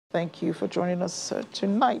Thank you for joining us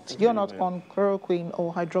tonight. You're not on chloroquine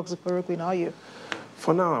or hydroxychloroquine, are you?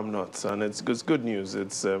 For now, I'm not, and it's good news.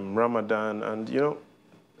 It's Ramadan, and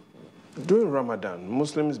during Ramadan,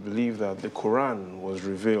 Muslims believe that the Quran was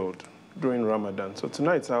revealed during Ramadan. So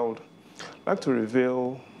tonight, I would like to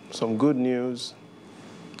reveal some good news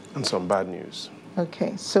and some bad news.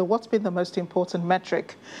 Okay, so what's been the most important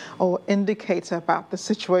metric or indicator about the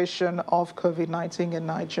situation of COVID-19 in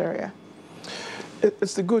Nigeria?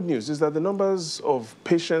 It's the good news is that the numbers of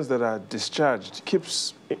patients that are discharged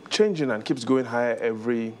keeps changing and keeps going higher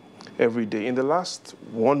every day. In the last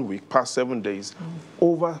 1 week, past 7 days,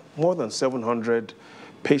 more than 700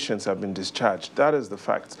 patients have been discharged. That is the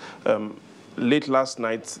fact. Late last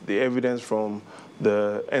night, the evidence from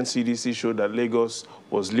the NCDC showed that Lagos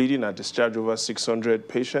was leading at discharge over 600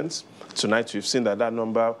 patients. Tonight, we've seen that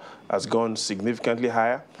number has gone significantly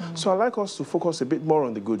higher. So I'd like us to focus a bit more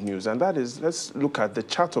on the good news, and that is, let's look at the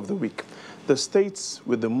chart of the week. The states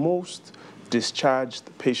with the most discharged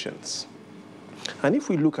patients. And if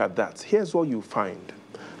we look at that, here's what you find.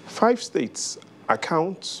 5 states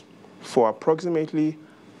account for approximately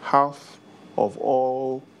half of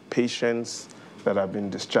all patients that have been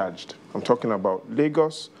discharged. I'm talking about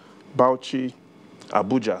Lagos, Bauchi,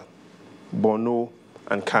 Abuja, Borno,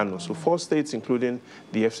 and Kano. So 4 states, including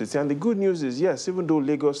the FCT. And the good news is, yes, even though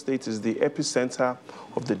Lagos State is the epicenter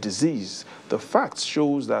of the disease, the facts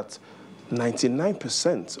shows that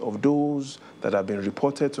 99% of those that have been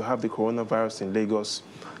reported to have the coronavirus in Lagos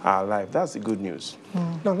are alive. That's the good news.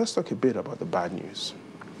 Now, let's talk a bit about the bad news.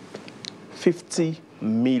 50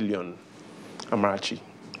 million, Amarachi.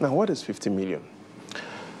 Now, what is 50 million?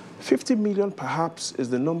 50 million, perhaps, is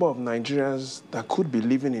the number of Nigerians that could be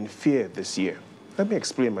living in fear this year. Let me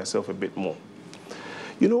explain myself a bit more.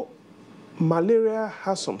 You know, malaria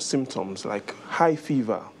has some symptoms like high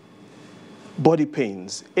fever, body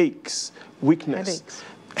pains, aches, weakness,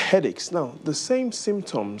 headaches. Now, the same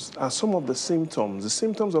symptoms are some of the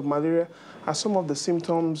symptoms of malaria are some of the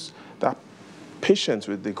symptoms that patients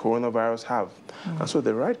with the coronavirus have. And so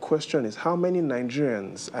the right question is, how many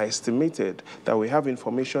Nigerians are estimated that we have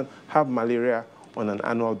information have malaria on an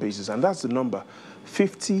annual basis? And that's the number,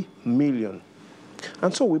 50 million.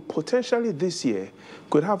 And so we potentially this year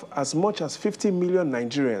could have as much as 50 million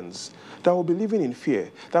Nigerians that will be living in fear,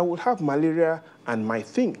 that will have malaria and might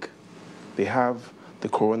think they have the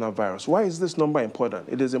coronavirus. Why is this number important?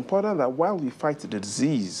 It is important that while we fight the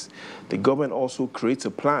disease, the government also creates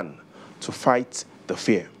a plan to fight the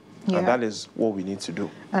fear. Yeah. And that is what we need to do.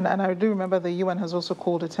 And I do remember the UN has also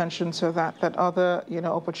called attention to that other,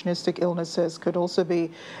 opportunistic illnesses could also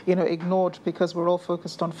be, ignored because we're all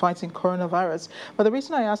focused on fighting coronavirus. But the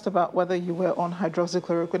reason I asked about whether you were on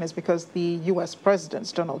hydroxychloroquine is because the US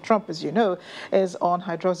President, Donald Trump, as you know, is on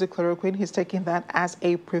hydroxychloroquine. He's taking that as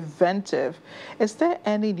a preventive. Is there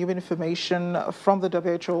any new information from the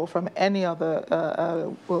WHO or from any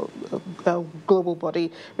other global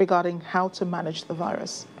body regarding how to manage the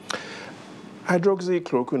virus?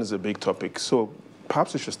 Hydroxychloroquine is a big topic, so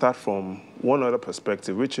perhaps we should start from one other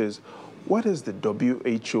perspective, which is, what is the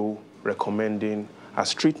WHO recommending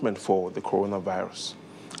as treatment for the coronavirus?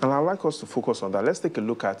 And I'd like us to focus on that. Let's take a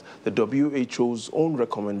look at the WHO's own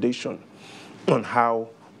recommendation on how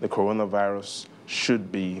the coronavirus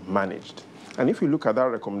should be managed. And if you look at that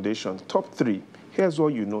recommendation, top 3, here's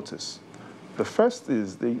what you notice. The first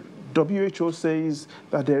is the WHO says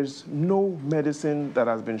that there's no medicine that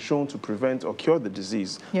has been shown to prevent or cure the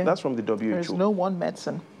disease. Yeah. That's from the WHO. There's no one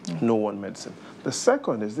medicine. No one medicine. The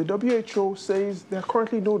second is the WHO says there are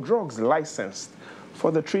currently no drugs licensed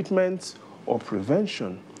for the treatment or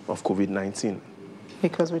prevention of COVID-19.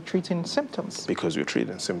 Because we're treating symptoms. Because we're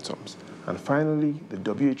treating symptoms. And finally,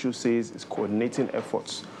 the WHO says it's coordinating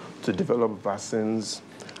efforts to develop vaccines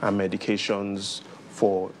and medications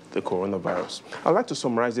for the coronavirus. I'd like to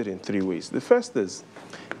summarize it in 3 ways. The first is,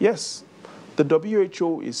 yes, the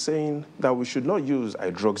WHO is saying that we should not use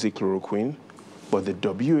hydroxychloroquine, but the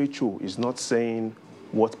WHO is not saying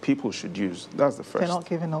what people should use. That's the first. They're not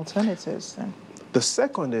giving alternatives then. The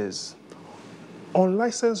second is,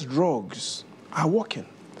 unlicensed drugs are working.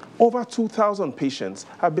 Over 2,000 patients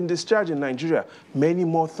have been discharged in Nigeria. Many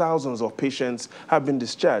more thousands of patients have been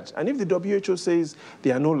discharged. And if the WHO says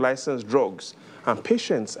there are no licensed drugs, and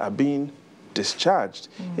patients are being discharged,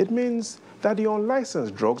 it means that the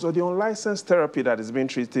unlicensed drugs or the unlicensed therapy that is being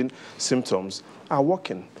treating symptoms are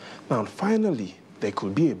working. Now, finally, there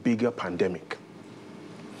could be a bigger pandemic.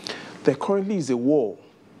 There currently is a war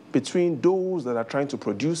between those that are trying to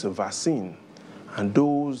produce a vaccine and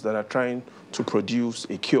those that are trying to produce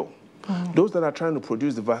a cure. Those that are trying to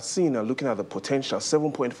produce the vaccine are looking at the potential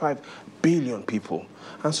 7.5 billion people.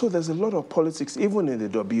 And so there's a lot of politics even in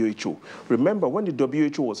the WHO. Remember, when the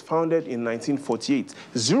WHO was founded in 1948,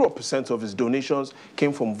 0% of its donations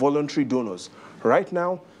came from voluntary donors. Right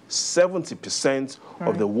now, 70%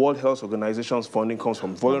 of the World Health Organization's funding comes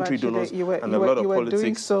from voluntary donors, and a lot of politics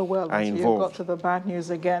doing so well are until involved. you got to the bad news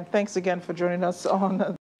again. Thanks again for joining us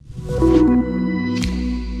on